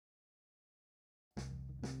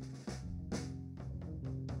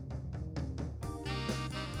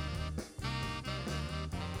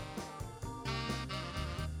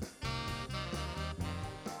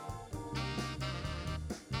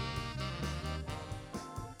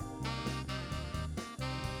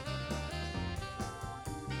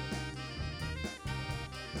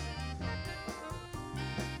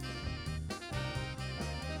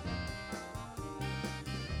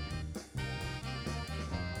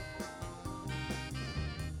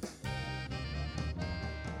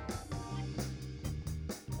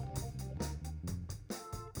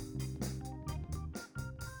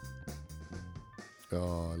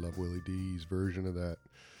Oh, I love Willie D's version of that.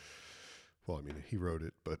 Well, I mean, he wrote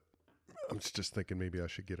it, but I'm just thinking maybe I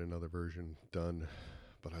should get another version done.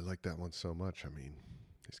 But I like that one so much. I mean,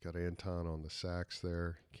 he's got Anton on the sax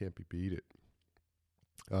there. Can't be beat it.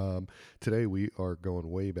 Today we are going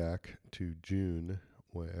way back to June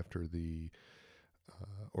after the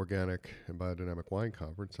Organic and Biodynamic Wine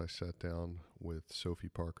Conference. I sat down with Sophie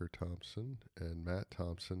Parker Thompson and Matt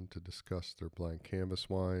Thompson to discuss their blank canvas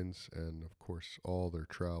wines and, of course, all their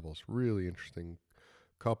travels. Really interesting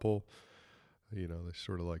couple. You know, they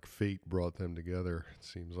sort of like fate brought them together. It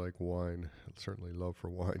seems like wine, certainly love for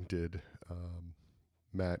wine did.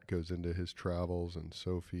 Matt goes into his travels, and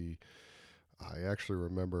Sophie, I actually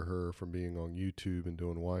remember her from being on YouTube and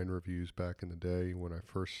doing wine reviews back in the day when I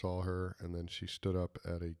first saw her, and then she stood up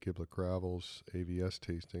at a Giblet Gravels AVS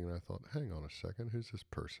tasting, and I thought, hang on a second, who's this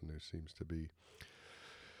person who seems to be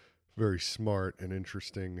very smart and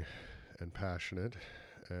interesting and passionate?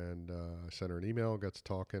 And I sent her an email, got to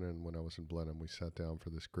talking, and when I was in Blenheim, we sat down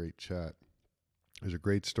for this great chat. There's a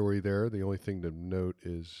great story there. The only thing to note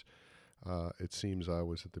is it seems I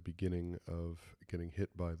was at the beginning of getting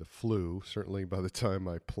hit by the flu. Certainly by the time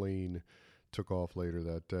my plane took off later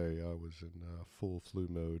that day, I was in full flu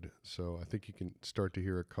mode. So I think you can start to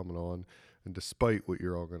hear it coming on. And despite what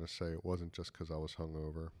you're all going to say, it wasn't just because I was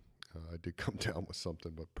hungover. I did come down with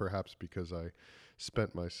something, but perhaps because I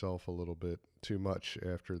spent myself a little bit too much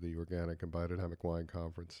after the Organic and Biodynamic Wine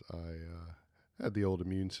Conference, I had the old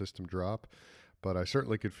immune system drop, but I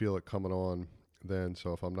certainly could feel it coming on then.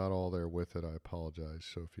 So if I'm not all there with it, I apologize,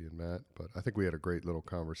 Sophie and Matt. But I think we had a great little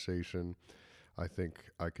conversation. I think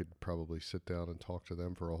I could probably sit down and talk to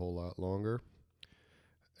them for a whole lot longer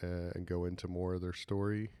and go into more of their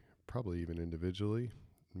story, probably even individually.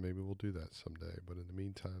 Maybe we'll do that someday. But in the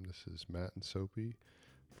meantime, this is Matt and Sophie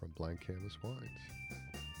from Blank Canvas Wines.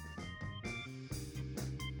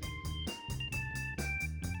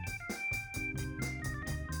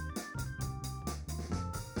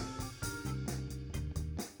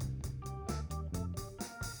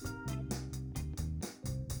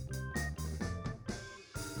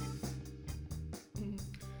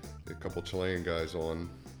 A couple Chilean guys on.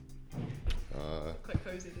 Quite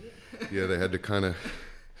cozy, did it? Yeah, they had to kind of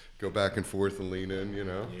go back and forth and lean in, you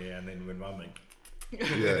know. Yeah, and then when one went, Yeah.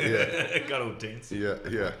 it got all tense. Yeah.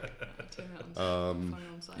 Turn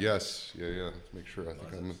on site. Yes. Yeah. Make sure. I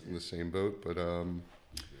think I'm in the same boat. But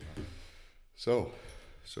so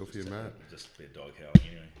Sophie and Matt. Just be a dog howling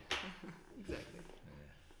anyway. Exactly.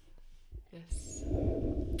 Yes.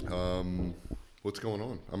 What's going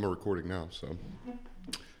on? I'm recording now, so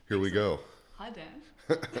here we go. Hi, Dan.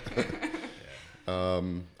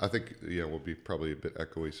 I think we'll be probably a bit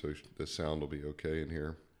echoey, so the sound will be okay in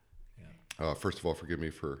here. Yeah. First of all, forgive me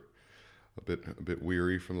for a bit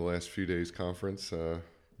weary from the last few days conference.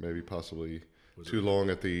 Maybe possibly too long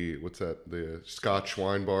at the Scotch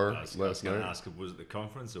wine bar last night. I was going to ask, was it the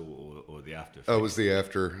conference or the after? Oh, it was the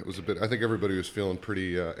after. It was a bit. I think everybody was feeling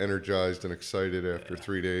pretty energized and excited after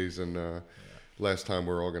 3 days, and last time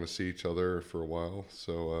we're all going to see each other for a while.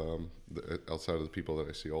 So outside of the people that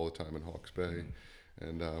I see all the time in Hawke's Bay,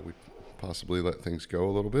 and we possibly let things go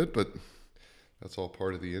a little bit, but that's all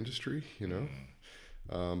part of the industry, you know.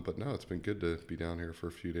 But no, it's been good to be down here for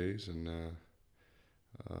a few days and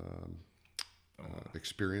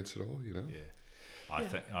experience it all, you know. Yeah,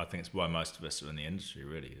 I think it's why most of us are in the industry.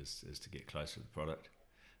 Really, is to get closer to the product,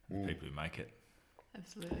 and the people who make it.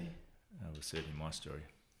 Absolutely. That was certainly my story.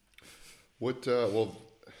 What? Well,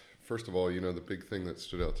 first of all, you know, the big thing that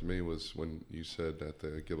stood out to me was when you said at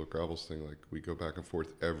the Giblet Gravels thing, like, we go back and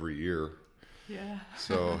forth every year. Yeah.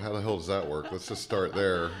 So how the hell does that work? Let's just start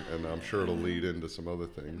there, and I'm sure it'll lead into some other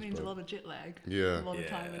things. It means a lot of jet lag. Yeah. A lot of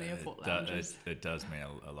time in airport lounges. It does mean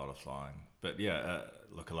a lot of flying. But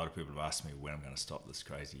look, a lot of people have asked me when I'm going to stop this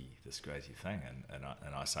crazy thing,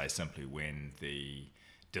 and I say simply when the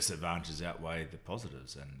disadvantages outweigh the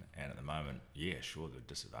positives, and at the moment, sure, there are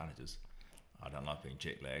disadvantages. I don't like being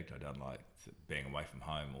jet lagged. I don't like being away from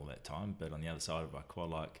home all that time. But on the other side of it, I quite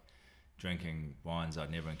like drinking wines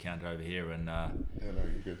I'd never encountered over here, and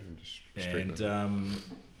you're good.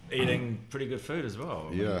 Eating pretty good food as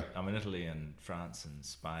well. I'm in Italy and France and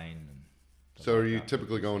Spain. And so, are you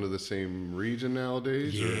typically going to the same region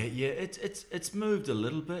nowadays? Yeah. It's moved a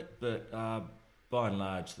little bit, but by and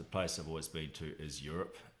large, the place I've always been to is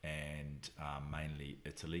Europe, and mainly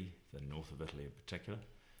Italy, the north of Italy in particular.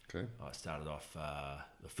 Okay. I started off,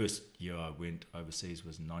 the first year I went overseas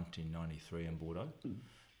was 1993 in Bordeaux,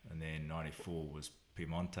 and then 94 was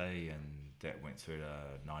Piemonte, and that went through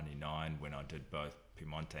to 99 when I did both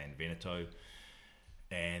Piemonte and Veneto,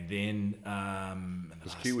 And then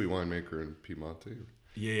Was Kiwi winemaker in Piemonte?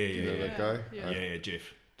 Yeah. You know that guy? Yeah, Jeff.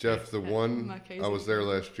 Jeff, the one Marchese. I was there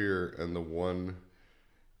last year, and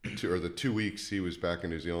the 2 weeks he was back in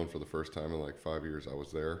New Zealand for the first time in like 5 years. I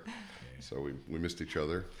was there, so we missed each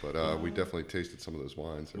other, but we definitely tasted some of those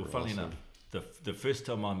wines. Well, funnily enough, the first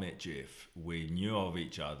time I met Jeff, we knew of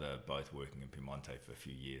each other, both working in Piemonte for a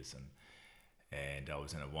few years, and I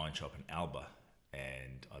was in a wine shop in Alba,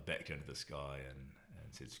 and I backed into this guy and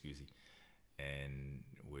said, "Excuse me," and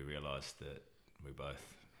we realised that we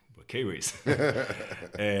both were Kiwis,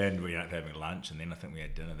 and we ended up having lunch, and then I think we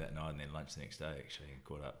had dinner that night, and then lunch the next day actually, and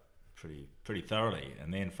caught up pretty thoroughly.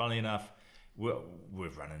 And then, funnily enough,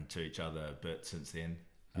 we've run into each other a bit since then,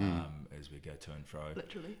 as we go to and fro.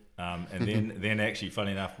 Literally. And then actually,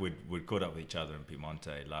 funnily enough, we'd caught up with each other in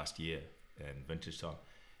Piemonte last year in vintage time,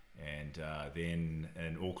 and then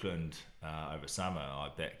in Auckland over summer, I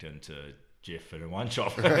backed into Jeff in a wine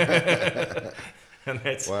shop, and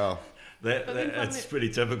that's wow. That's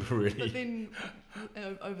pretty typical, really. But then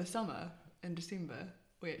over summer in December,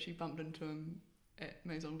 we actually bumped into him at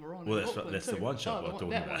Maison Veron. Well, in Auckland that's too. the one shop I'm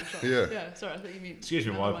talking about. Shop. Yeah. Sorry, I thought you meant. Excuse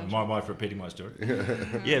me, my wife repeating my story.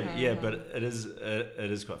 yeah, but it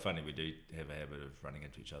is quite funny. We do have a habit of running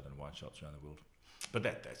into each other in wine shops around the world. But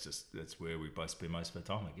that's where we both spend most of our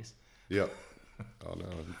time, I guess. Yeah. Oh no,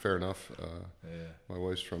 fair enough. Yeah. My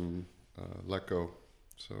wife's from Lecco,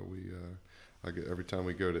 so I get every time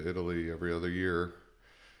we go to Italy every other year,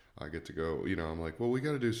 I get to go. You know, I'm like, well, we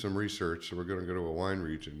got to do some research, so we're going to go to a wine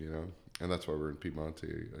region, you know, and that's why we're in Piemonte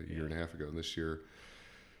a year and a half ago. And this year,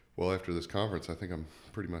 well, after this conference, I think I'm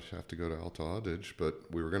pretty much have to go to Alto Adige, but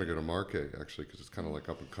we were going to go to Marche actually because it's kind of like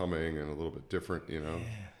up and coming and a little bit different, you know.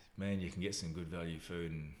 Yeah, man, you can get some good value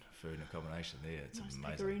food and accommodation there. It's Nice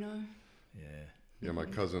amazing. Pecorino. Yeah, my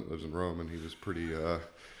cousin lives in Rome, and he was pretty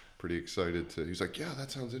excited to. He's like, yeah,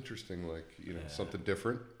 that sounds interesting, like, you know, something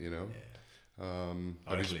different, you know.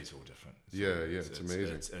 Actually, it's all different. It's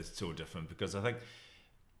amazing. It's all different because I think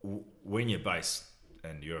when you're based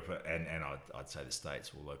in Europe, and I'd say the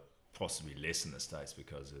States, although possibly less in the States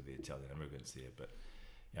because of the Italian immigrants there, but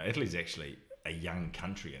you know, Italy's actually a young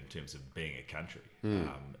country in terms of being a country.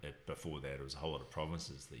 Before that, it was a whole lot of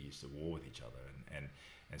provinces that used to war with each other, and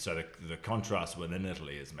so the contrast within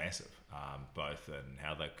Italy is massive, both in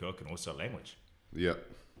how they cook and also language. Yeah.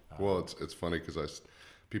 Well, it's funny because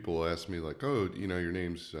people will ask me like, oh, you know, your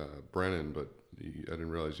name's Brennan, but I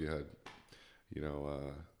didn't realize you had, you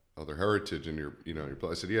know, other heritage in your, you know,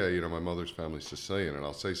 I said, yeah, you know, my mother's family's Sicilian, and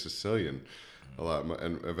I'll say Sicilian a lot.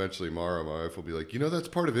 And eventually Mara, my wife, will be like, you know, that's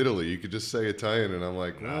part of Italy. You could just say Italian. And I'm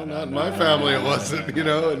like, well, not in my family it wasn't, you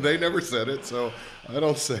know, and they never said it, so I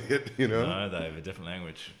don't say it, you know. No, they have a different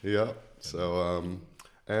language. Yeah. So,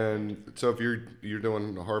 and so if you're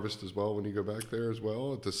doing harvest as well when you go back there as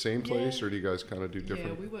well at the same place, or do you guys kind of do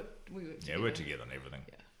different? Yeah, we work together. We're together on everything.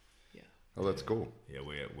 Yeah. Oh, that's cool. Yeah,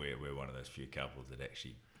 we're one of those few couples that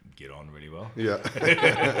actually get on really well. Yeah.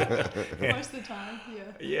 Most of the time, yeah.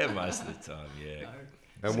 Yeah, most of the time, yeah.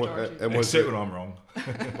 No, and was Except it, when I'm wrong.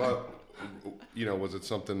 well, you know, was it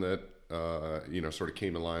something that you know, sort of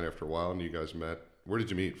came to line after a while, and you guys met? Where did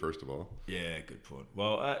you meet, first of all? Yeah, good point.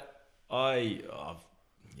 Well,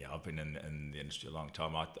 I've been in the industry a long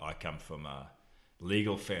time. I come from a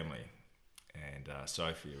legal family, and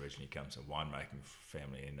Sophie originally comes from a winemaking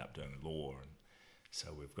family, ended up doing law, and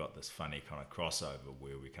so we've got this funny kind of crossover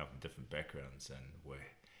where we come from different backgrounds, and we're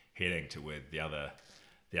heading to where the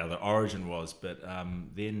other origin was. But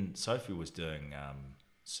then Sophie was doing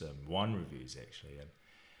some wine reviews actually,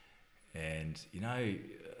 and you know,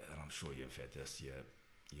 and I'm sure you've had this. You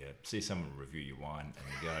see someone review your wine, and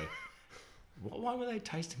you go, what wine were they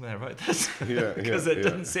tasting when they wrote this? Because it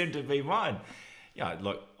didn't seem to be mine. Yeah,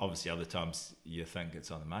 look, obviously other times you think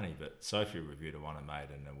it's on the money, but Sophie reviewed a wine I made,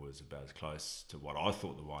 and it was about as close to what I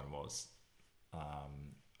thought the wine was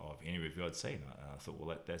of any review I'd seen. And I thought,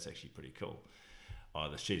 well, that's actually pretty cool.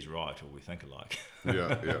 Either she's right or we think alike.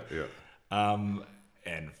 Yeah.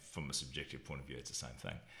 And from a subjective point of view, it's the same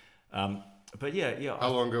thing. But yeah. How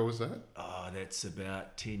long ago was that? Oh, that's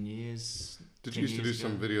about 10 years. Did you used to do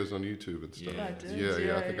some videos on YouTube and stuff? Yeah, I did.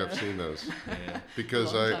 Yeah, I think I've seen those. Yeah.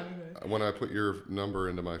 Because A long time ago. when I put your number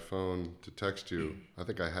into my phone to text you, I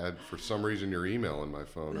think I had, for some reason, your email in my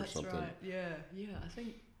phone That's or something. right. Yeah. I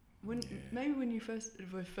think maybe when you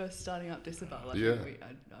were first starting up Decibel,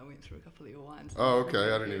 I went through a couple of your wines. Oh,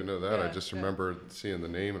 okay. I didn't even know that. I just yeah. remember seeing the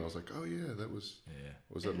name, and I was like, oh yeah, that was. Yeah.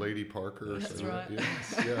 Was it Lady Parker or That's something? right.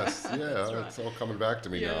 Yes. Yeah. That's right. It's all coming back to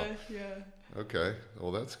me now. Yeah. Okay.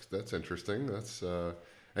 Well, that's interesting. That's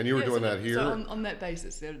and you were doing that here. So on that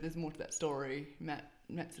basis, there's more to that story. Matt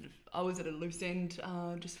Matt I was at a loose end,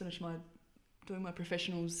 just finished doing my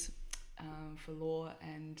professionals for law,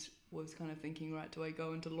 and was kind of thinking, right, do I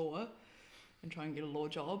go into law and try and get a law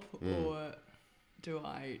job, or do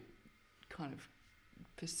I kind of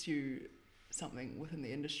pursue something within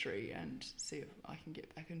the industry and see if I can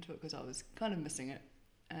get back into it, because I was kind of missing it.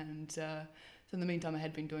 And so in the meantime, I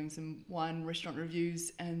had been doing some wine restaurant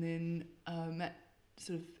reviews, and then Matt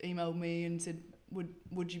sort of emailed me and said,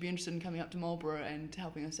 would you be interested in coming up to Marlborough and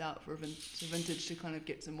helping us out for vintage, to kind of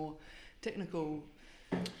get some more technical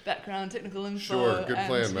background, technical info. Sure, good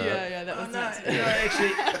plan, Matt. Yeah, that was actually,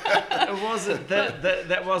 it wasn't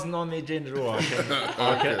that wasn't on the agenda at all.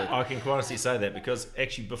 I can quite honestly say that, because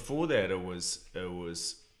actually before that it was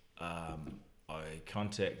I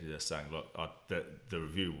contacted us saying, look, the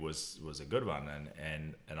review was a good one,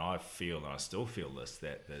 and I feel, and I still feel this,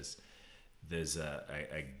 that there's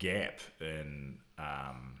a gap in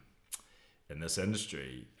this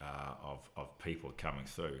industry of people coming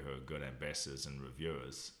through who are good ambassadors and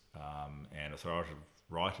reviewers and authoritative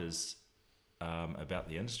writers about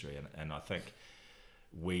the industry, and I think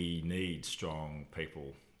we need strong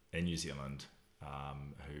people in New Zealand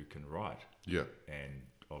who can write, and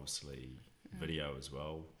obviously video as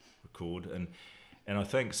well, record, and I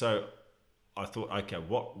think so. I thought, okay,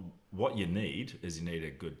 what you need is a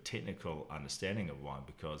good technical understanding of wine,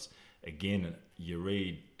 because again, you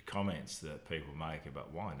read comments that people make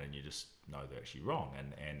about wine and you just know they're actually wrong,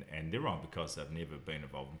 and they're wrong because they've never been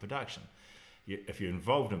involved in production. If you're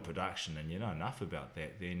involved in production and you know enough about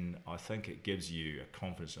that, then I think it gives you a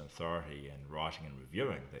confidence and authority in writing and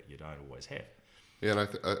reviewing that you don't always have. Yeah, and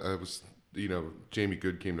I was, Jamie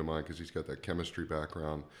Good came to mind because he's got that chemistry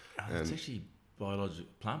background. And it's actually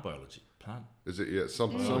plant biology. Is it? Yeah,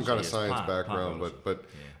 some kind of science background, but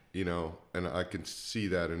yeah. And I can see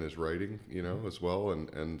that in his writing, as well.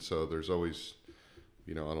 And so there's always,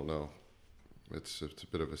 I don't know, it's a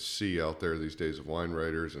bit of a sea out there these days of wine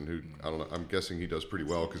writers, and who, I don't know, I'm guessing he does pretty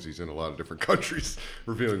well because he's in a lot of different countries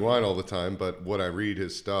reviewing wine all the time. But when I read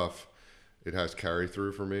his stuff, it has carry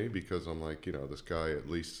through for me, because I'm like, this guy at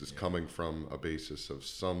least is coming from a basis of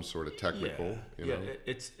some sort of technical,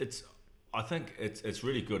 it's I think it's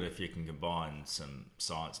really good if you can combine some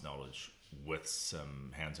science knowledge with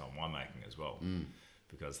some hands-on winemaking as well,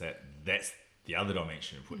 because that's the other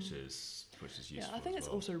dimension of which is useful. Yeah, I think it's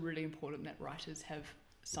also really important that writers have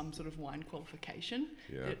some sort of wine qualification.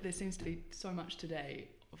 Yeah. There seems to be so much today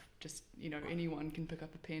of just anyone can pick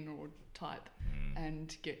up a pen or type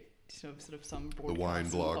and get sort of some broadcast, the wine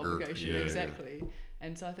blogger, publication. Exactly.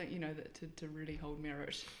 And so I think that to really hold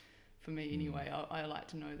merit. For me, anyway, I like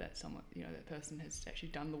to know that someone, that person has actually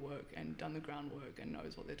done the work and done the groundwork and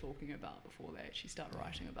knows what they're talking about before they actually start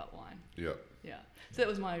writing about wine. Yeah. Yeah. So that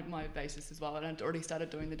was my basis as well. And I'd already started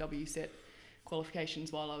doing the WSET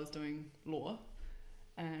qualifications while I was doing law,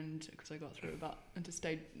 and because I got through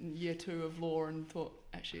into year 2 of law and thought,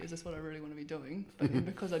 actually, is this what I really want to be doing? But then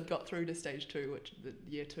because I'd got through to stage 2,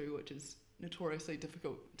 year 2, which is notoriously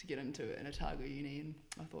difficult to get into in Otago Uni, and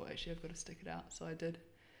I thought, actually, I've got to stick it out. So I did.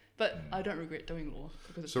 But I don't regret doing law.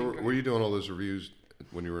 Because so were you doing all those reviews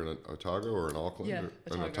when you were in Otago or in Auckland? Yeah,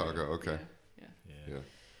 Otago. Okay.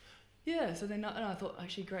 Yeah. So then I thought,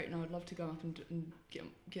 actually, great, and I would love to go up and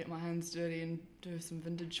get my hands dirty and do some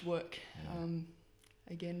vintage work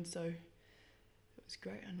again. So it was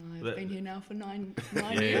great, and I've been here now for 9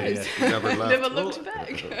 years. Yeah. Never left. Never looked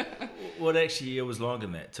back. Well, actually, it was longer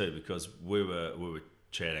than that too, because we were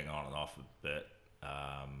chatting on and off a bit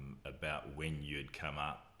about when you'd come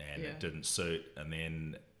up, and it didn't suit, and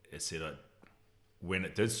then it said when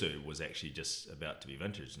it did suit, it was actually just about to be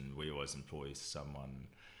vintage, and we always employ someone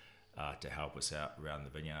to help us out around the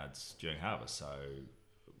vineyards during harvest. So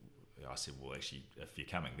I said, well, actually, if you're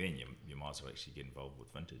coming then, you might as well actually get involved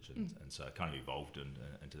with vintage, and so it kind of evolved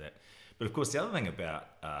into that. But of course, the other thing about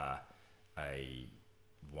a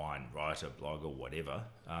wine writer, blogger, whatever,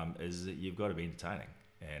 is that you've got to be entertaining,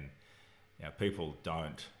 and people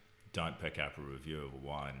don't pick up a review of a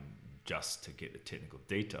wine just to get the technical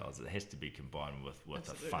details. It has to be combined with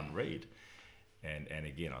a fun read. And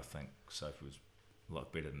again, I think Sophie was a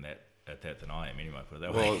lot better at that than I am anyway, put it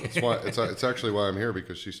that way. Well, it's actually why I'm here,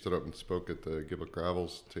 because she stood up and spoke at the Giblet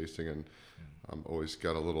Gravels tasting, and I'm always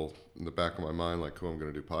got a little in the back of my mind like who I'm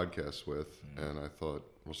going to do podcasts with, and I thought,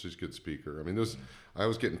 well, she's a good speaker. I mean, I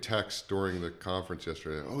was getting texts during the conference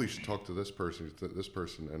yesterday, oh, you should talk to this person,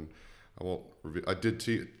 and I won't review. I did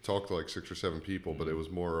talk to like 6 or 7 people, but it was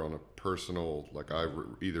more on a personal, like I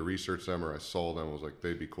either researched them or I saw them, was like,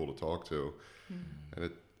 they'd be cool to talk to.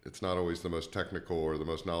 And it's not always the most technical or the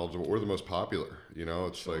most knowledgeable or the most popular. You know,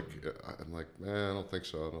 it's Sure. like I'm like, man, I don't think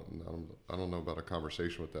so. I don't know about a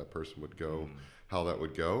conversation with that person would go, how that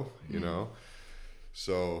would go. You know,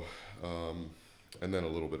 so. And then a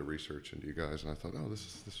little bit of research into you guys, and I thought, oh,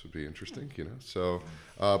 this would be interesting, you know. So,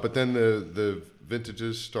 but then the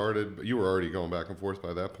vintages started. You were already going back and forth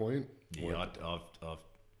by that point. Yeah, I've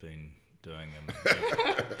been doing them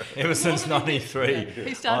ever since '93.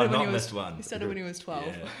 He started when he was. Missed one. He started when he was 12.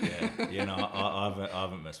 Yeah. You know, I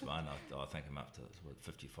haven't missed one. I think I'm up to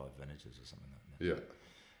 55 vintages or something like that. Yeah.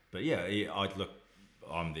 But yeah,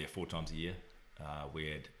 I'm there 4 times a year. We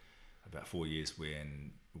had about 4 years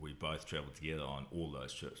when we both travelled together on all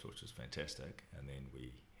those trips, which was fantastic. And then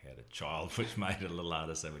we had a child, which made it a little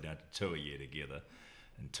harder, so we're down to 2 a year together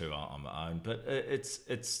and 2 on my own. But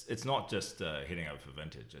it's not just heading over for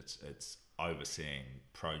vintage. It's overseeing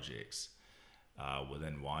projects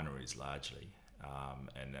within wineries largely,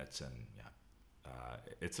 and that's in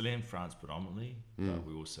Italy and France predominantly, but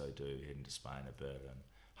we also do head into Spain a bit and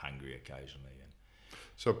Hungary occasionally. And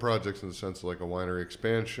So projects in the sense of like a winery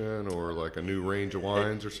expansion or like a new range of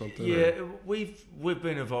wines or something? Yeah, we've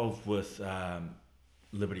been involved with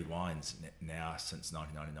Liberty Wines now since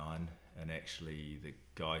 1999, and actually the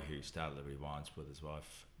guy who started Liberty Wines with his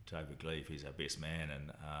wife, David Gleave, he's our best man,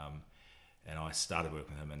 and I started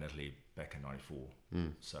working with him in Italy back in '94.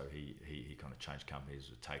 So he kind of changed companies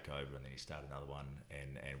to take over, and then he started another one,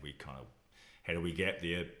 and we kind of had a wee gap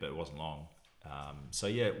there, but it wasn't long. So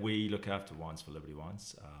yeah, we look after wines for Liberty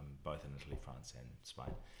Wines, both in Italy, France and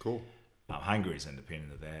Spain. Cool. Hungary's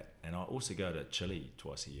independent of that, and I also go to Chile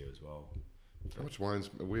twice a year as well. How much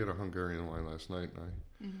wines? We had a Hungarian wine last night, and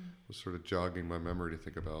I was sort of jogging my memory to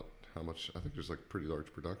think about how much. I think there's like pretty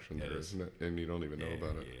large production there, isn't it? And you don't even know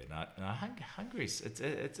about it. Yeah, no, Hungary's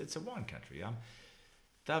it's a wine country.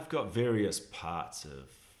 They've got various parts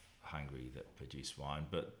of Hungary that produce wine,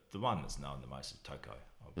 but the one that's known the most is Tokaj,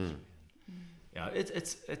 obviously. Yeah,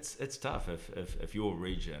 it's tough if your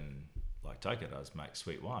region like Tokaj does make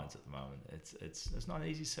sweet wines at the moment. It's not an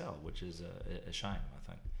easy sell, which is a shame, I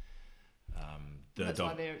think. That's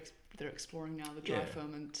why they're exploring now the dry Yeah.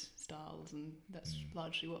 ferment styles, and that's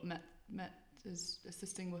largely what Matt is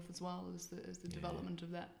assisting with as well, is the development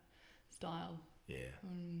of that style. Yeah,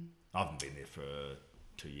 I haven't been there for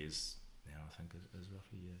 2 years now. I think is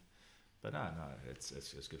roughly but no,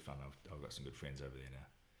 it's good fun. I've got some good friends over there now.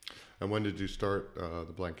 And when did you start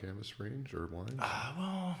the Blank Canvas range or wines?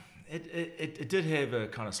 Well, it did have a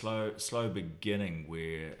kind of slow beginning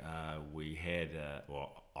where we had,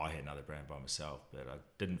 I had another brand by myself, but I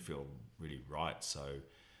didn't feel really right. So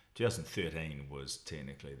 2013 was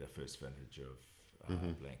technically the first vintage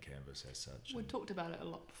of Blank Canvas as such. We talked about it a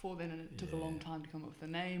lot before then, and it took a long time to come up with the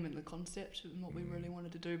name and the concept and what we really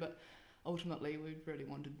wanted to do, but ultimately we really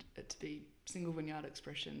wanted it to be single vineyard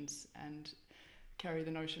expressions and carry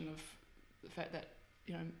the notion of the fact that,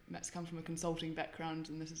 you know, Matt's come from a consulting background,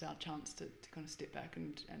 and this is our chance to kind of step back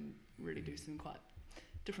and really do some quite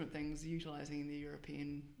different things, utilising the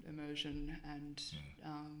European immersion and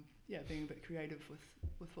being a bit creative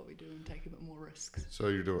with what we do and take a bit more risks. So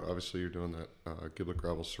you're doing that Giblet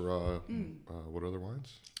Gravel Syrah. What other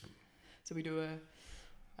wines? So we do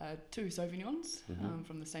 2 Sauvignons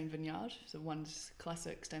from the same vineyard. So one's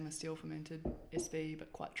classic stainless steel fermented SB,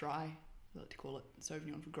 but quite dry. I like to call it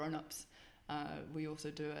Sauvignon for grown-ups. We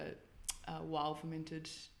also do a wild fermented,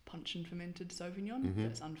 puncheon fermented Sauvignon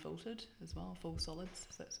that's unfiltered as well, full solids.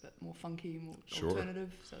 So it's a bit more funky, more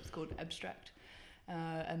alternative. So it's called Abstract.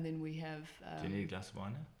 And then we have... Do you need a glass of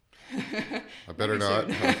wine now? I better not.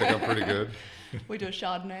 I think I'm pretty good. We do a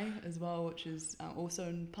Chardonnay as well, which is also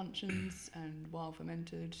in puncheons and wild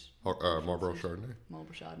fermented. Marlborough Chardonnay.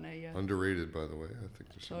 Marlborough Chardonnay, yeah. Underrated, by the way. I think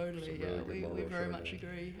there's totally, some really good we very Chardonnay. much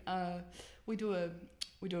agree. We do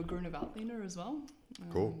a Gruner Veltliner as well,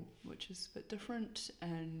 Cool. which is a bit different,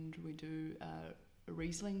 and we do a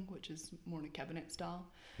Riesling, which is more in a Cabernet style.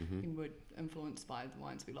 And we're influenced by the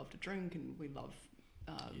wines we love to drink, and we love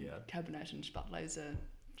Cabernet and Spätlese.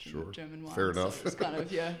 Sure. German wines. Fair enough. So it's kind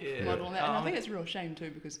of model on that. And I think Um, it's a real shame too,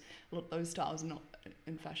 because a lot of those styles are not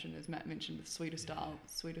in fashion, as Matt mentioned, with sweeter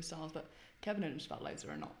styles. But Cabernet and Spätlese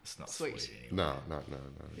are not. It's not sweet. sweet anyway. No, Yeah. Not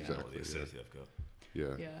exactly. with the acidity I've got.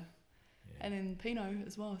 Yeah. Yeah. And then Pinot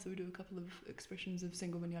as well. So we do a couple of expressions of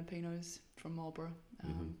single vineyard Pinots from Marlborough.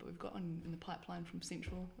 But we've got one in the pipeline from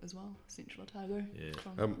Central as well, Central Otago.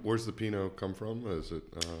 Yeah. Where's the Pinot come from? Is it?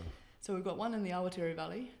 So we've got one in the Awatere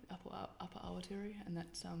Valley, upper Awatere, and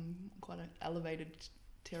that's quite an elevated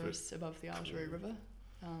terrace above the Awatere River.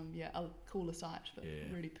 A cooler site, but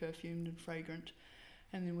really perfumed and fragrant.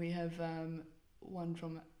 And then we have one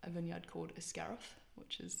from a vineyard called Escarroth,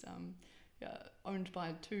 which is owned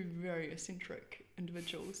by two very eccentric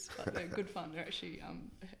individuals, but they're good fun. They're actually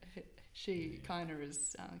Kaina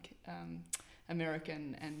is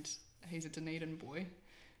American and he's a Dunedin boy.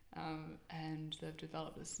 And they've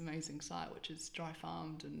developed this amazing site which is dry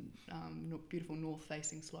farmed and beautiful north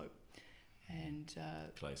facing slope and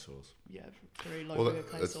clay soils. Yeah, very low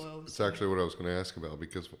clay soils. It's actually what I was going to ask about,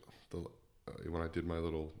 because when I did my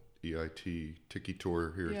little EIT tiki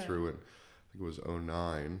tour here through it, I think it was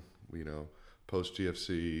 2009, post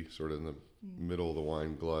GFC, sort of in the middle of the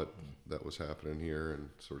wine glut that was happening here, and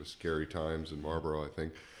sort of scary times in Marlborough, I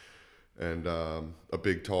think. And a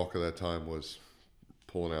big talk at that time was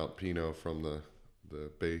pulling out Pinot from the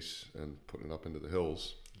base and putting it up into the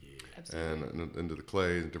hills, and into the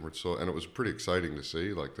clay and different soil. And it was pretty exciting to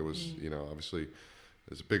see. Like there was, obviously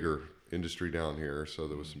there's a bigger industry down here, so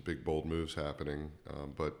there was some big bold moves happening,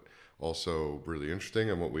 but also really interesting.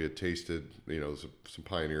 And what we had tasted, some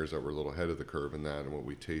pioneers that were a little ahead of the curve in that, and what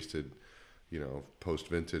we tasted, post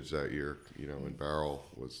vintage that year, in barrel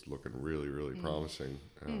was looking really, really promising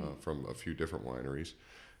from a few different wineries.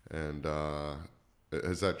 And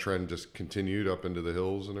has that trend just continued up into the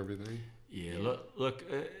hills and everything? Yeah, look,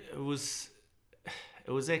 it was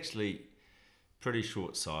actually pretty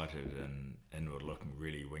short-sighted and inward-looking,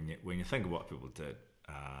 really. When you think of what people did,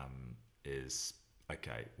 is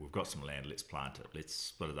okay, we've got some land, let's plant it, let's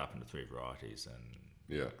split it up into 3 varieties, and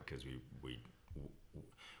because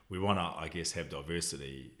we want to, I guess, have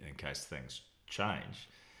diversity in case things change.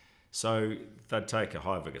 So they'd take a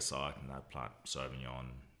high vigor site and they'd plant Sauvignon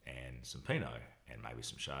and some Pinot and maybe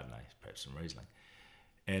some Chardonnay, perhaps some Riesling.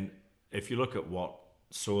 And if you look at what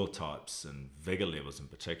soil types and vigor levels in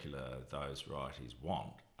particular those varieties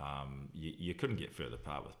want, you couldn't get further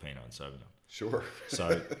apart with Pinot and Sauvignon. Sure.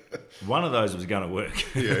 So one of those was going to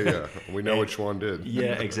work. Yeah. We know which one did.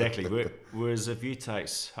 Yeah, exactly. Whereas if you take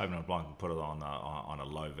Sauvignon Blanc and put it on a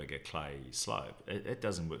low vigor clay slope, it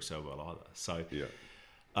doesn't work so well either. So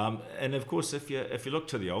and of course, if you look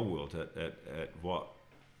to the old world at what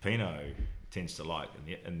Pinot tends to like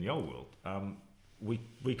in the old world,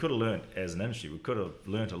 we could have learnt as an industry. We could have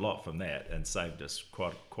learnt a lot from that and saved us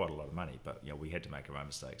quite a lot of money. But we had to make our own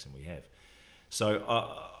mistakes, and we have. So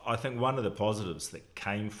I think one of the positives that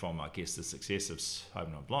came from, I guess, the success of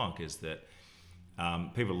Sauvignon Blanc is that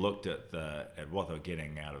people looked at what they were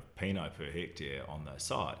getting out of Pinot per hectare on those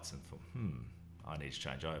sites and thought, I need to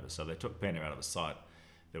change over. So they took Pinot out of a site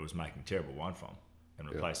that was making terrible wine from and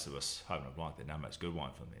replaced it with Sauvignon Blanc that now makes good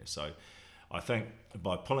wine from there. So I think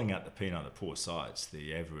by pulling out the Pinot on the poor sites,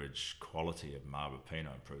 the average quality of Marlborough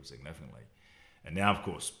Pinot improved significantly. And now, of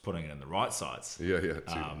course, putting it in the right sites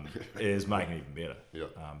is making it even better. Yeah.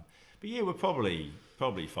 But yeah, we're probably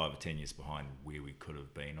 5 or 10 years behind where we could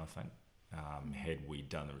have been, I think, had we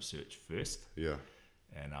done the research first. Yeah.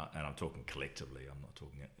 And I'm talking collectively. I'm not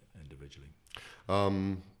talking individually.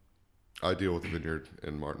 I deal with a vineyard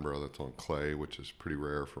in Martinborough that's on clay, which is pretty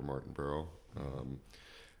rare for Martinborough.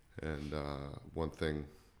 And one thing,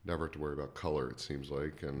 never have to worry about color, it seems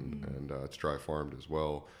like, and it's dry farmed as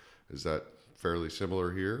well. Is that fairly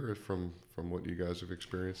similar here from what you guys have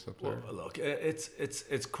experienced up there? Well, look,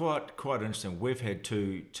 it's quite interesting. We've had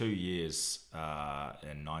two years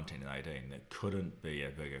in 19 and 18 that couldn't be a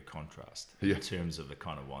bigger contrast in terms of the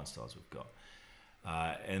kind of wine styles we've got.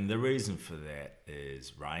 And the reason for that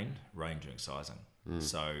is rain during sizing.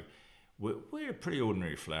 So we're pretty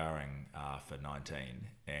ordinary flowering for 19,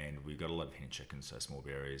 and we got a lot of hen chickens, so small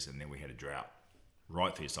berries, and then we had a drought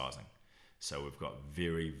right through sizing. So we've got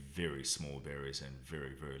very, very small berries and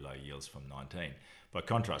very, very low yields from 19. By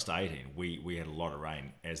contrast, 18, we had a lot of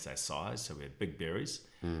rain as they sized, so we had big berries.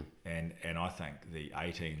 And I think the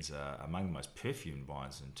 18s are among the most perfumed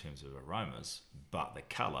wines in terms of aromas, but the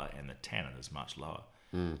colour and the tannin is much lower.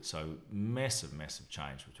 So massive, massive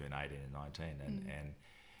change between 18 and 19. And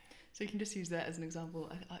so you can just use that as an example,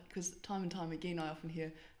 because time and time again I often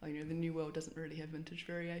hear, the New World doesn't really have vintage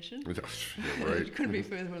variation. Yeah, right. It couldn't be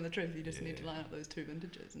further from the truth. You just need to line up those 2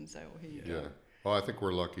 vintages and say, here you go. Well, I think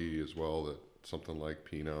we're lucky as well that something like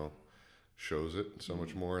Pinot shows it so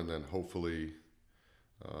much more, and then hopefully,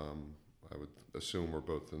 I would assume we're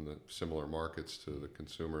both in the similar markets to the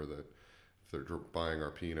consumer, that if they're buying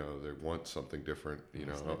our Pinot, they want something different,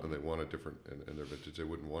 and they want a different in their vintage. They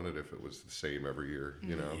wouldn't want it if it was the same every year,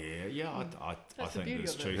 I think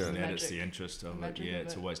there's truth in that. It's the interest of it. Yeah,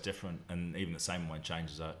 it's always different, and even the same wine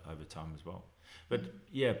changes over time as well. But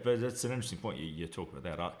but it's an interesting point you talk about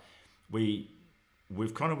that.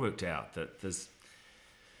 We've kind of worked out that there's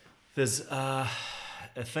a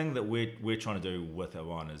thing that we're trying to do with our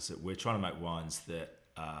wine is that we're trying to make wines that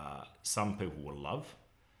some people will love.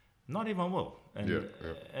 not everyone will, and Yeah,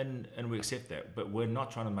 and we accept that. But we're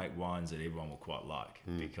not trying to make wines that everyone will quite like,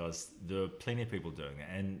 because there are plenty of people doing it,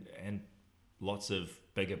 and lots of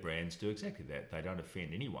bigger brands do exactly that. They don't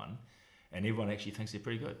offend anyone, and everyone actually thinks they're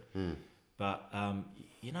pretty good. But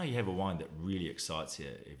you have a wine that really excites you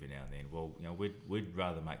every now and then. Well, we'd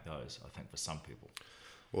rather make those, I think, for some people.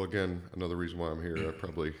 Well, again, another reason why I'm here. I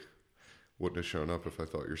probably wouldn't have shown up if I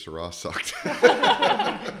thought your Syrah sucked.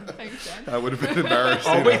 Thanks, Dan. I would have been embarrassed.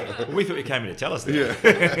 We thought you came here to tell us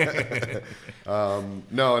that. Yeah.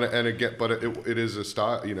 No, and again, but it is a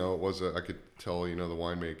style. It was I could tell. The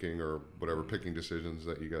winemaking or whatever picking decisions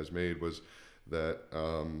that you guys made was that.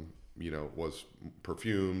 Was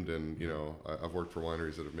perfumed, and I've worked for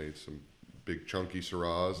wineries that have made some big chunky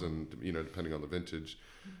Syrahs, and depending on the vintage,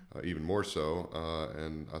 even more so.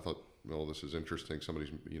 And I thought, well, this is interesting. Somebody's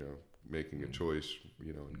making a choice,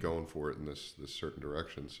 and going for it in this certain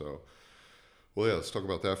direction. So, well, yeah, let's talk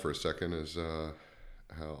about that for a second. Is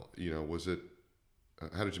how was it?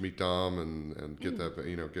 How did you meet Dom and get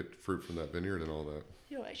that get fruit from that vineyard and all that?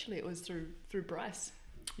 Actually, it was through Bryce.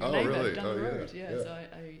 Oh, neighbour really? down Oh, the yeah. road. Yeah. So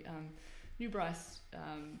I knew Bryce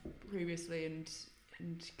previously and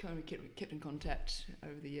kind of kept in contact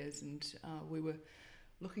over the years, and we were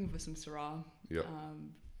looking for some Syrah. Yep.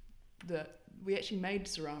 That we actually made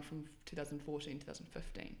Syrah from 2014,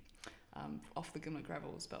 2015. Off the Gimlet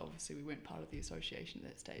Gravels, but obviously we weren't part of the association at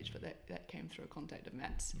that stage, but that came through a contact of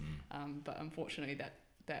Matt's. But unfortunately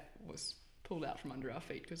that was pulled out from under our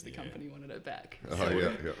feet because the company wanted it back. Oh, So- yeah.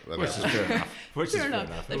 That Which makes is sense. fair enough. Fair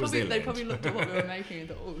enough. It was their They land. probably looked at what we were making and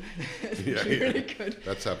thought, oh, that's Yeah, actually yeah. really good.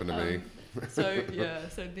 That's happened to me. So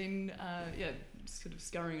then sort of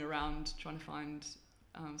scurrying around trying to find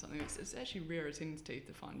something. It's actually rare as hen's teeth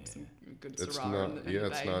to find some good It's Syrah not. in the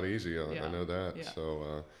It's bay. not easy. I Yeah. know that. Yeah.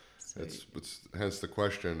 So. So, It's hence the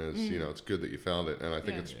question is it's good that you found it, and I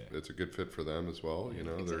think Yeah. it's a good fit for them as well.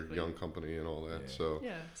 They're a Exactly. young company and all that. Yeah. So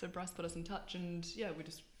so Bryce put us in touch, and we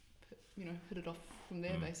just hit it off from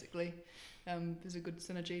there. Basically, there's a good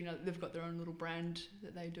synergy. They've got their own little brand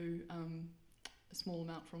that they do a small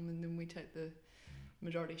amount from, and then we take the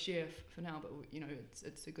majority share for now. But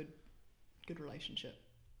it's a good relationship,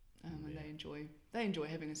 and they enjoy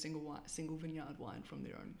having a single vineyard wine from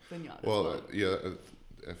their own vineyard. well, as well.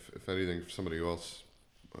 if anything, for somebody else,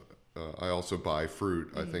 I also buy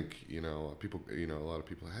fruit. I think people, a lot of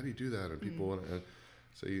people. How do you do that? And people want to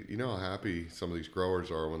say, how happy some of these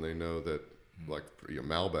growers are when they know that, like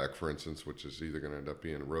Malbec, for instance, which is either going to end up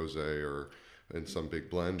being rosé or in some big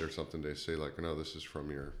blend or something. They say like, no, this is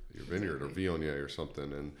from your vineyard or Viognier or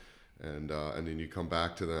something, and then you come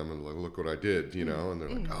back to them and like, look what I did, and they're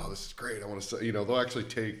like, oh, this is great. I want to say, they'll actually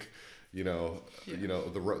take. They'll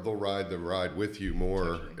ride the ride with you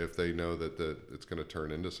more Totally. if they know that it's going to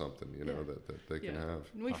turn into something, that they can have.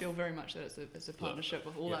 And we feel very much that it's a partnership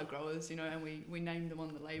with all our growers, and we name them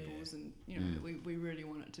on the labels, and we really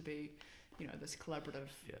want it to be, this collaborative.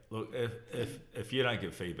 Yeah. Look, if you don't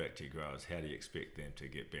give feedback to your growers, how do you expect them to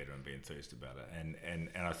get better and be enthused about it? And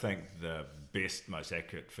I think the best, most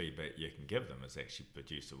accurate feedback you can give them is actually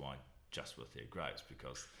produce a wine just with their grapes,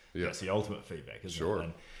 because that's the ultimate feedback, isn't Sure. it?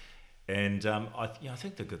 And I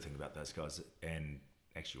think the good thing about those guys, and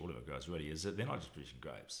actually all of our guys really, is that they're not just producing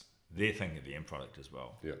grapes. They're thinking of the end product as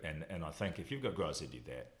well. Yeah. And I think if you've got growers that do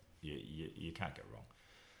that, you can't go wrong.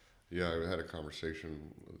 Yeah, I had a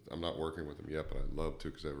conversation. I'm not working with them yet, but I'd love to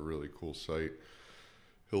because they have a really cool site.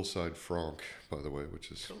 Hillside Franc, by the way,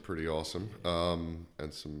 which is pretty awesome.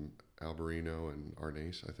 And some Albarino and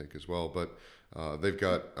Arnaise, I think, as well. But they've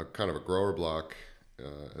got a kind of a grower block.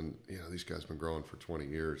 And these guys have been growing for 20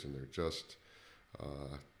 years, and they're just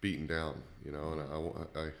beaten down. And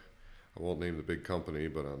I won't name the big company,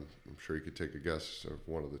 but I'm sure you could take a guess of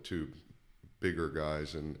one of the two bigger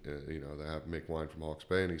guys, and that make wine from Hawke's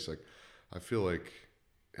Bay. And he's like, I feel like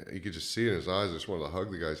you could just see it in his eyes. I just wanted to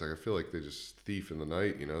hug the guys. Like, I feel like they just thief in the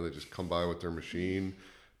night. They just come by with their machine,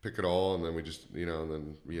 pick it all, and then we just, and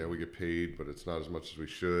then we get paid, but it's not as much as we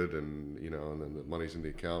should, and and then the money's in the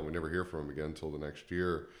account. We never hear from them again until the next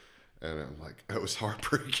year, and I'm like, it was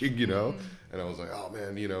heartbreaking, And I was like, oh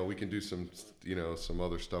man, we can do some, some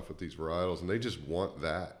other stuff with these varietals, and they just want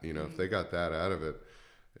that, if they got that out of it,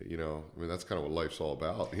 I mean, that's kind of what life's all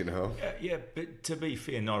about, Yeah, but to be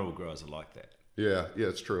fair, not all growers are like that. Yeah,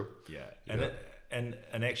 it's true. Yeah, and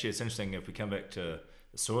actually, it's interesting if we come back to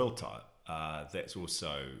the soil type. That's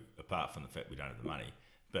also, apart from the fact we don't have the money,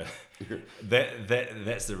 but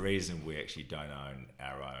that's the reason we actually don't own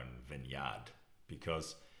our own vineyard,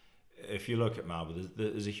 because if you look at Marlborough,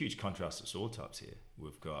 there's a huge contrast of soil types here.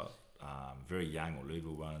 We've got very young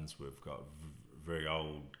alluvial ones, we've got very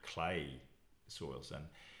old clay soils,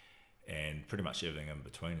 and pretty much everything in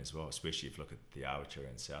between as well, especially if you look at the Awatere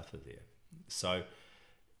and south of there. So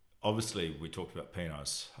obviously we talked about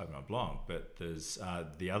Pinots, Sauvignon Blanc, but there's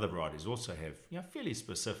the other varieties also have fairly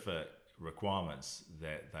specific requirements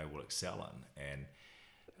that they will excel in. And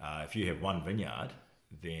if you have one vineyard,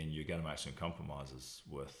 then you're going to make some compromises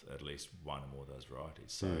with at least one or more of those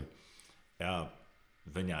varieties. So our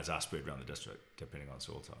vineyards are spread around the district depending on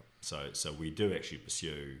soil type. So we do actually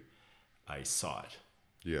pursue a site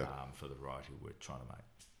for the variety we're trying to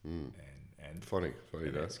make. And funny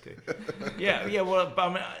that's key. yeah. Well, I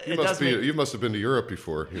mean, you must have been to Europe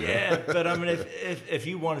before. Yeah, but I mean, if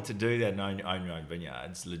you wanted to do that and own your own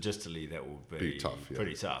vineyards, logistically that would be tough,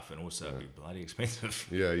 pretty tough, and also be bloody expensive.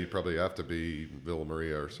 Yeah, you'd probably have to be Villa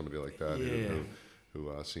Maria or somebody like that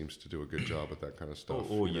who seems to do a good job with that kind of stuff.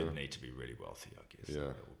 Or you'd need to be really wealthy, I guess.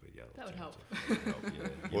 Yeah, that would help.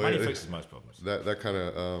 Your money fixes most problems. That kind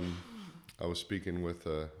of. I was speaking with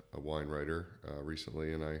a wine writer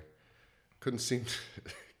recently, and I couldn't seem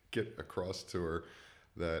to get across to her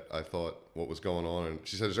that I thought what was going on. And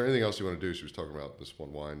she said, "Is there anything else you want to do?" She was talking about this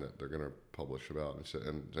one wine that they're going to publish about. And she said,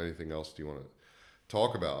 "And anything else do you want to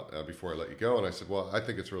talk about before I let you go?" And I said, "Well, I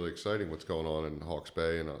think it's really exciting what's going on in Hawke's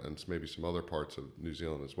Bay and maybe some other parts of New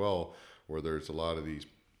Zealand as well, where there's a lot of these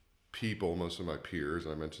people, most of my peers,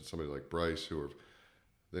 and I mentioned somebody like Bryce,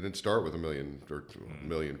 they didn't start with $1 million or $1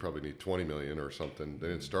 million, probably need 20 million or something. They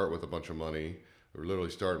didn't start with a bunch of money. They were literally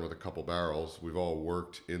starting with a couple barrels. We've all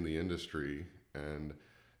worked in the industry, and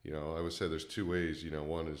I would say there's two ways.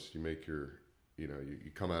 One is you make your,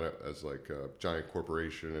 you come at it as like a giant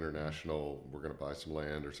corporation, international. We're going to buy some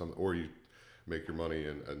land or something, or you make your money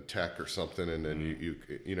in tech or something, and then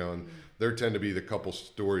and there tend to be the couple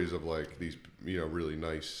stories of like these, really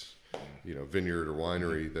nice, vineyard or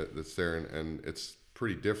winery that's there, and it's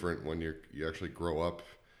pretty different when you actually grow up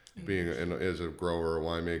being as a grower, a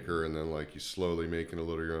winemaker, and then like you slowly making a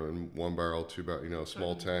little your own 1 barrel, 2 barrel,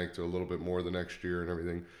 small tank to a little bit more the next year and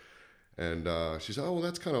everything. And she said, "Oh, well,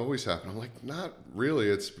 that's kind of always happened." I'm like, "Not really.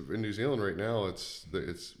 It's in New Zealand right now. It's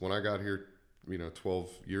when I got here, 12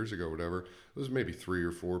 years ago, whatever. There was maybe 3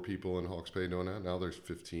 or 4 people in Hawke's Bay doing that. Now there's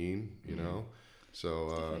 15.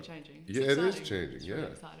 So it's definitely changing. It is changing. It's yeah. really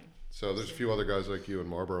exciting. So there's a few other guys like you in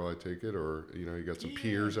Marlborough, I take it, or you got some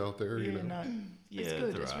peers out there. It's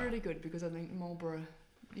good. It's really good because I think Marlborough,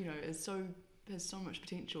 has so much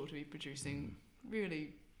potential to be producing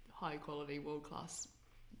really high quality, world class,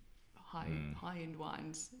 high end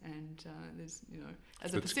wines, and there's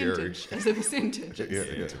as a percentage,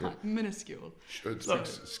 it's minuscule.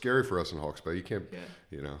 It's scary for us in Hawke's Bay. You can't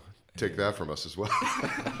take that from us as well.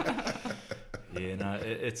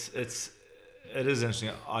 It is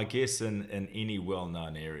interesting. I guess in any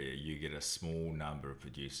well-known area, you get a small number of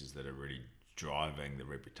producers that are really driving the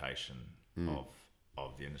reputation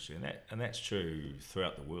of the industry, and that's true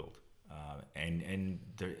throughout the world. And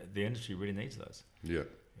the industry really needs those. Yeah.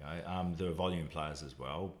 There are volume players as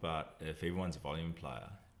well, but if everyone's a volume player,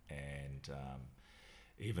 and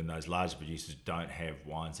even those larger producers don't have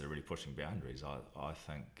wines that are really pushing boundaries, I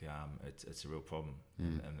think it's a real problem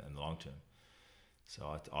in the long term.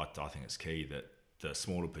 So I think it's key that the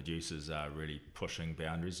smaller producers are really pushing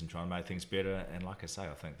boundaries and trying to make things better. And like I say,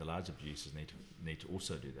 I think the larger producers need to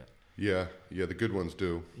also do that. Yeah, the good ones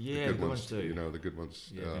do. Yeah, the good ones do. The good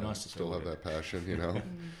ones nice to still have that passion,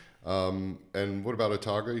 And what about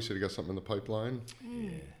Otago? You said you got something in the pipeline?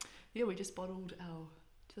 Yeah, we just bottled our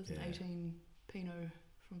 2018 Pinot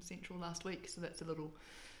from Central last week. So that's a little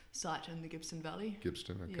site in the Gibson Valley.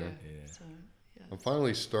 Gibson, okay. Yeah. So, I'm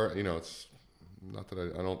finally it's not that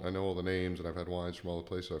I know all the names and I've had wines from all the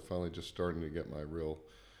places. I'm finally just starting to get my real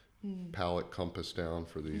palate compass down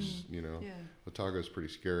for these. Otago's pretty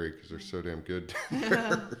scary because they're so damn good.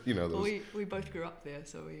 Well, we both grew up there,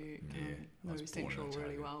 so we know Central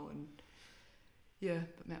really well, and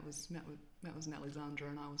but Matt was in Alexandra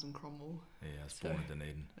and I was in Cromwell. Yeah, I was born in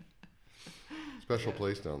Dunedin. Special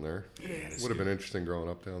place down there. Yeah, would have been interesting growing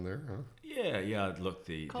up down there, huh? Yeah. Look,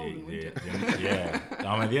 the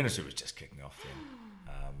industry was just kicking off then.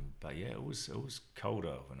 But it was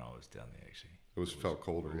colder when I was down there actually. It felt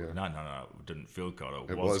colder, yeah. No, it didn't feel colder.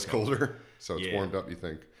 It was colder, so it's warmed up. You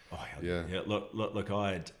think? Oh yeah. Look,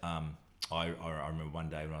 I had. I remember one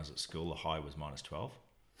day when I was at school, the high was -12.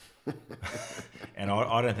 And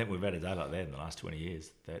I don't think we've had a day like that in the last 20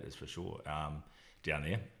 years. That is for sure. Down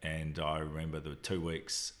there, and I remember there were 2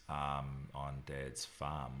 weeks on Dad's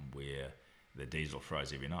farm where the diesel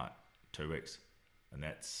froze every night, 2 weeks, and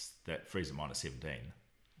that freeze at -17,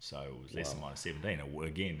 so it was less than -17. And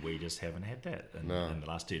again, we just haven't had that in the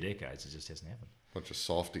last 2 decades. It just hasn't happened. Bunch of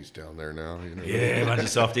softies down there now. Yeah, a bunch of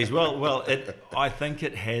softies. Well, I think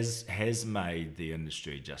it has made the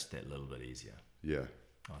industry just that little bit easier. Yeah.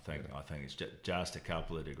 I think it's just a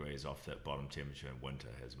couple of degrees off that bottom temperature in winter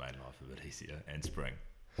has made life a bit easier, and spring.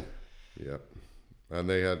 Yeah. And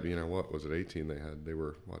they had, what was it, 18? They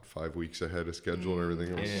were 5 weeks ahead of schedule and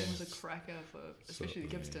everything else. 18 was a cracker for, especially the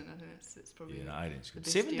Gibbston. I think it's probably 18's good.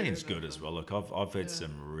 the best 17's year good ever. as well. Look, I've had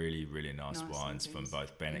some really, really nice wines from 17s.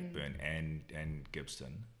 both Bannockburn and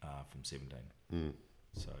Gibbston from 17.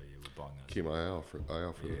 So yeah, we're buying those. Keep my eye out for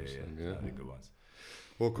those. Yeah, they're good ones.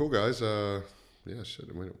 Well, cool guys. Yeah, shit.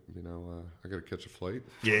 I got to catch a flight.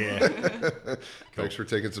 Yeah. Thanks for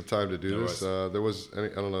taking some time to do No this. There was I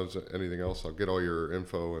don't know if there's anything else. I'll get all your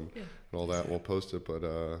info and all that. We'll post it. But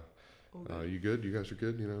you good? You guys are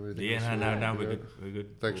good? Anything else? No, we're good. We're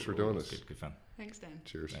good. Thanks for doing this. Good fun. Thanks, Dan.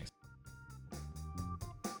 Cheers. Thanks.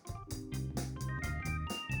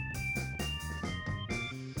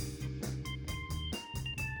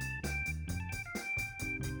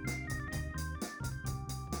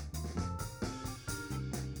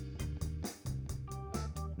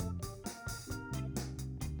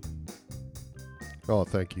 Oh,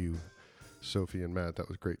 thank you, Sophie and Matt. That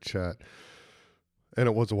was a great chat. And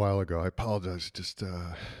it was a while ago. I apologize just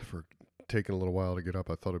for taking a little while to get up.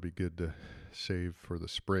 I thought it'd be good to save for the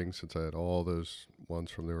spring since I had all those ones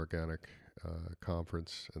from the organic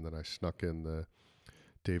conference. And then I snuck in the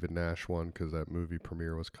David Nash one because that movie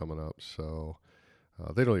premiere was coming up. So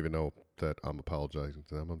they don't even know that I'm apologizing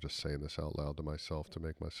to them. I'm just saying this out loud to myself to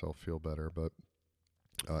make myself feel better. But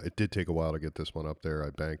it did take a while to get this one up there.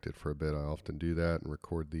 I banked it for a bit. I often do that and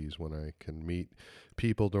record these when I can meet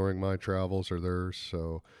people during my travels or theirs.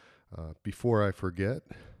 So before I forget,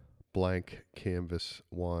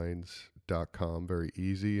 blankcanvaswines.com, very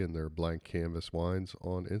easy, and they're Blank Canvas Wines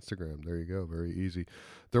on Instagram. There you go, very easy.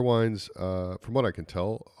 Their wines, from what I can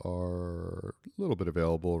tell, are a little bit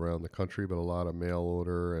available around the country, but a lot of mail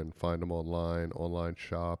order and find them online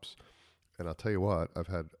shops. And I'll tell you what, I've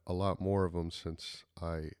had a lot more of them since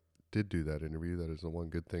I did do that interview. That is the one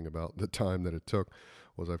good thing about the time that it took,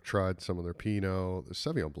 was I've tried some of their Pinot. The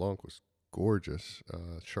Sauvignon Blanc was gorgeous.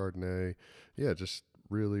 Chardonnay, yeah, just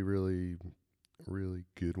really, really, really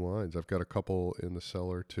good wines. I've got a couple in the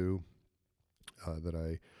cellar too that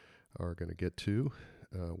I are going to get to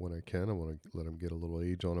when I can. I want to let them get a little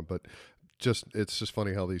age on them, but it's just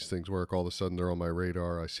funny how these things work. All of a sudden they're on my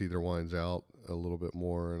radar. I see their wines out a little bit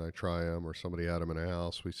more and I try them, or somebody had them in a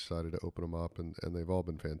house. We decided to open them up and they've all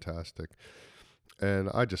been fantastic. And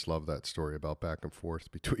I just love that story about back and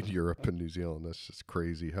forth between Europe and New Zealand. That's just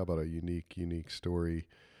crazy. How about a unique story?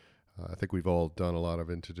 I think we've all done a lot of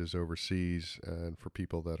vintages overseas, and for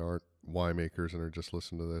people that aren't winemakers and are just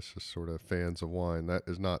listening to this as sort of fans of wine, that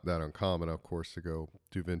is not that uncommon, of course, to go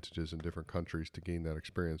do vintages in different countries to gain that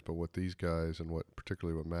experience. But what these guys and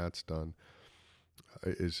particularly what Matt's done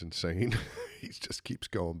is insane. He just keeps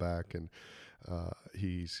going back, and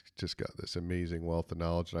he's just got this amazing wealth of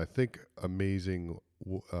knowledge, and I think amazing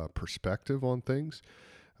perspective on things,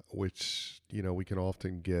 which we can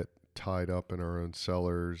often get tied up in our own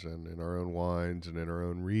cellars and in our own wines and in our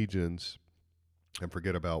own regions and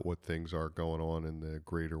forget about what things are going on in the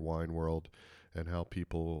greater wine world and how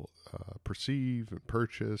people perceive and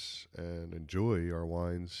purchase and enjoy our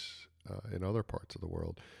wines in other parts of the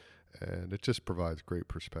world. And it just provides great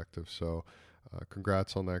perspective. So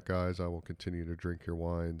congrats on that, guys. I will continue to drink your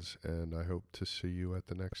wines, and I hope to see you at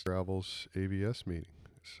the next Travels AVS meeting.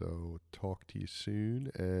 So talk to you soon.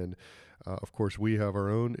 And of course, we have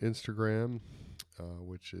our own Instagram,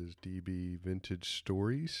 which is DB Vintage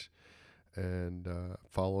Stories, and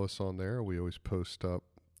follow us on there. We always post up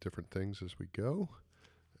different things as we go,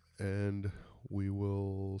 and we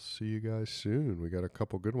will see you guys soon. We got a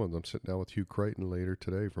couple good ones. I'm sitting down with Hugh Crichton later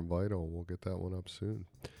today from Vital. We'll get that one up soon.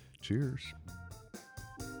 Cheers.